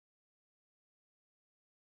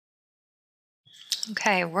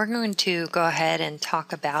Okay, we're going to go ahead and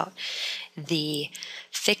talk about the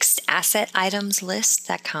fixed asset items list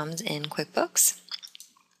that comes in QuickBooks.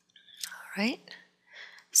 All right,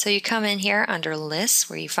 so you come in here under lists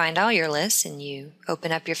where you find all your lists and you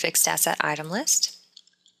open up your fixed asset item list.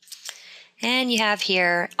 And you have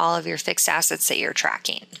here all of your fixed assets that you're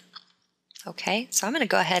tracking. Okay, so I'm going to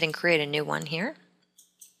go ahead and create a new one here.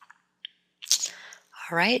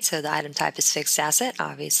 All right, so the item type is fixed asset,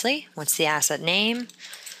 obviously. What's the asset name?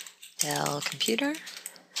 Dell computer.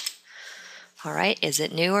 All right, is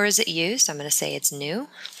it new or is it used? I'm going to say it's new.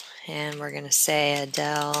 And we're going to say a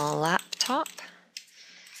Dell laptop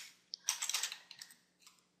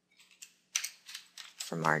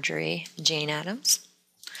for Marjorie Jane Adams.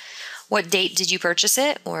 What date did you purchase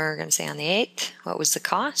it? We're going to say on the 8th. What was the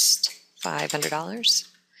cost? $500.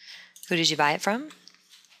 Who did you buy it from?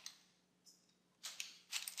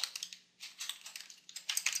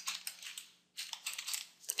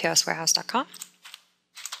 POSwarehouse.com.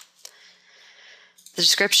 The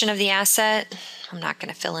description of the asset, I'm not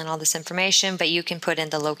going to fill in all this information, but you can put in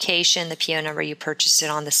the location, the PO number you purchased it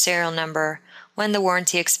on, the serial number, when the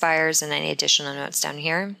warranty expires, and any additional notes down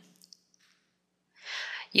here.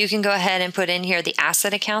 You can go ahead and put in here the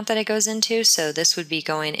asset account that it goes into. So this would be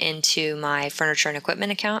going into my furniture and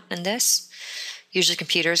equipment account in this. Usually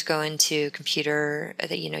computers go into computer,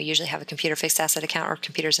 usually have a computer fixed asset account or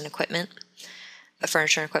computers and equipment. But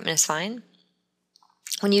furniture and equipment is fine.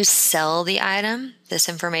 When you sell the item, this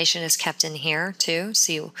information is kept in here too.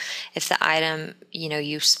 So if the item,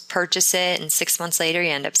 you purchase it and 6 months later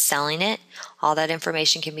you end up selling it, all that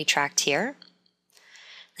information can be tracked here.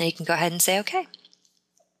 Then you can go ahead and say okay.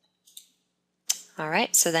 All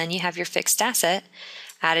right, so then you have your fixed asset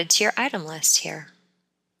added to your item list here.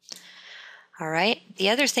 All right, the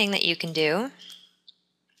other thing that you can do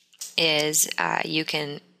is you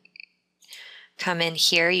can come in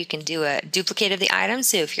here, you can do a duplicate of the item.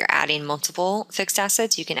 So if you're adding multiple fixed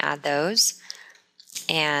assets, you can add those.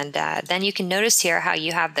 And then you can notice here how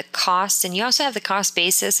you have the cost, and you also have the cost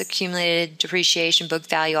basis, accumulated depreciation, book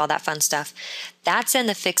value, all that fun stuff. That's in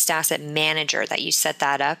the fixed asset manager that you set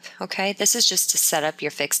that up. Okay, this is just to set up your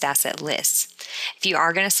fixed asset list. If you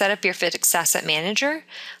are going to set up your fixed asset manager,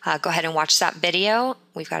 go ahead and watch that video.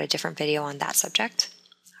 We've got a different video on that subject.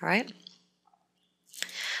 All right.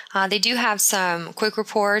 They do have some quick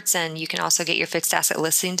reports, and you can also get your fixed asset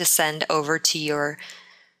listing to send over to your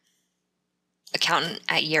accountant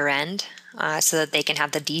at year end so that they can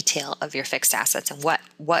have the detail of your fixed assets and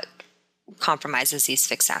what compromises these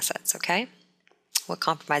fixed assets, okay? What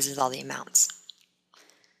compromises all the amounts.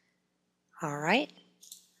 All right,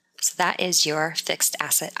 so that is your fixed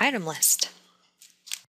asset item list.